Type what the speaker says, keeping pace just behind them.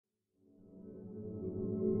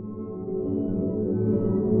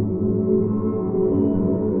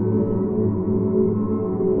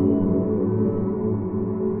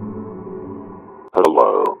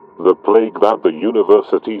week that the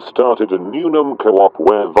university started a Newnham co-op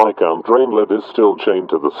where Viscount Drainlid is still chained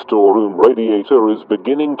to the storeroom radiator is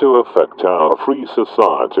beginning to affect our free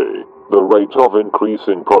society. The rate of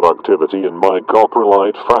increasing productivity in my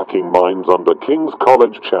coprolite fracking mines under King's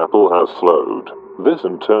College Chapel has slowed. This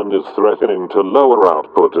in turn is threatening to lower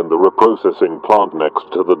output in the reprocessing plant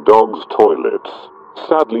next to the dogs' toilets.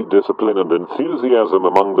 Sadly, discipline and enthusiasm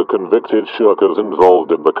among the convicted shirkers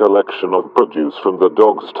involved in the collection of produce from the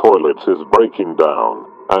dogs' toilets is breaking down,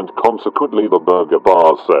 and consequently the burger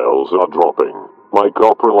bar sales are dropping. My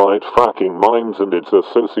coprolite fracking mines and its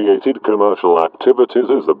associated commercial activities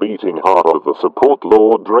is the beating heart of the support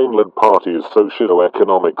Lord Drainlid party's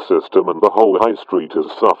socio-economic system, and the whole high street is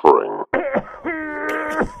suffering.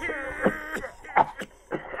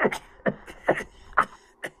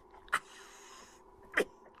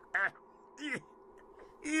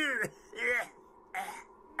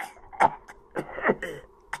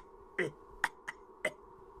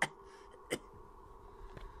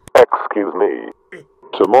 Excuse me.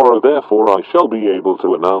 Tomorrow, therefore, I shall be able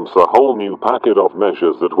to announce a whole new packet of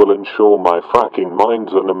measures that will ensure my fracking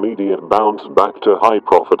mines an immediate bounce back to high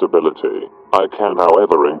profitability. I can,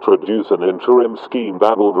 however, introduce an interim scheme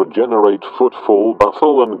that will regenerate footfall,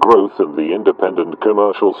 bustle and growth in the independent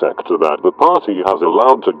commercial sector that the party has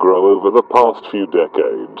allowed to grow over the past few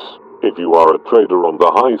decades. If you are a trader on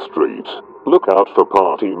the high street, look out for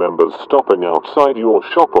party members stopping outside your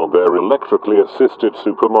shop on their electrically assisted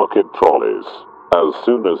supermarket trolleys. As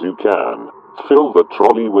soon as you can, fill the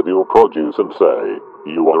trolley with your produce and say,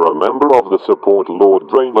 "You are a member of the Support Lord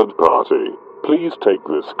Drainlid party. Please take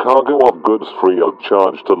this cargo of goods free of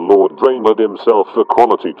charge to Lord Drainlid himself for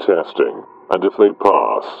quality testing, and if they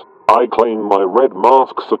pass, I claim my Red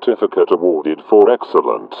Mask certificate awarded for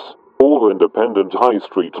excellence." All independent high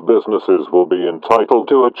street businesses will be entitled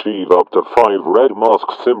to achieve up to 5 Red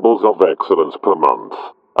Mask symbols of excellence per month,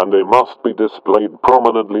 and they must be displayed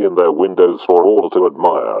prominently in their windows for all to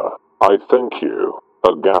admire. I thank you.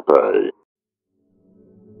 Agape.